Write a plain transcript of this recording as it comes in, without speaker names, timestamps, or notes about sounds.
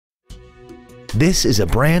This is a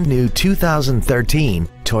brand new 2013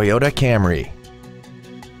 Toyota Camry.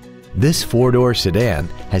 This four-door sedan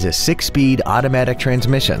has a 6-speed automatic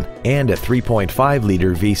transmission and a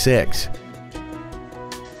 3.5-liter V6.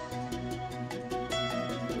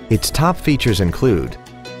 Its top features include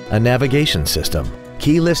a navigation system,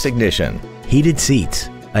 keyless ignition, heated seats,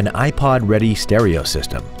 an iPod-ready stereo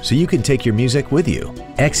system so you can take your music with you,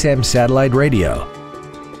 XM satellite radio,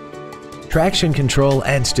 traction control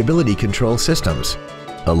and stability control systems,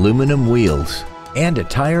 aluminum wheels, and a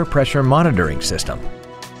tire pressure monitoring system.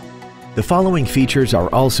 The following features are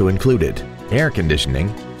also included: air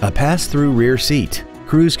conditioning, a pass-through rear seat,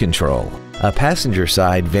 cruise control, a passenger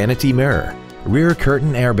side vanity mirror, rear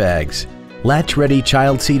curtain airbags, latch-ready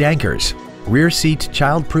child seat anchors, rear seat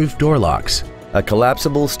child-proof door locks, a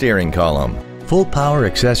collapsible steering column, full power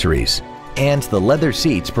accessories, and the leather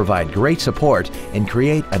seats provide great support and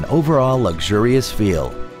create an overall luxurious feel.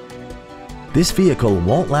 This vehicle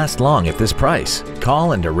won't last long at this price.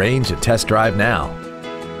 Call and arrange a test drive now.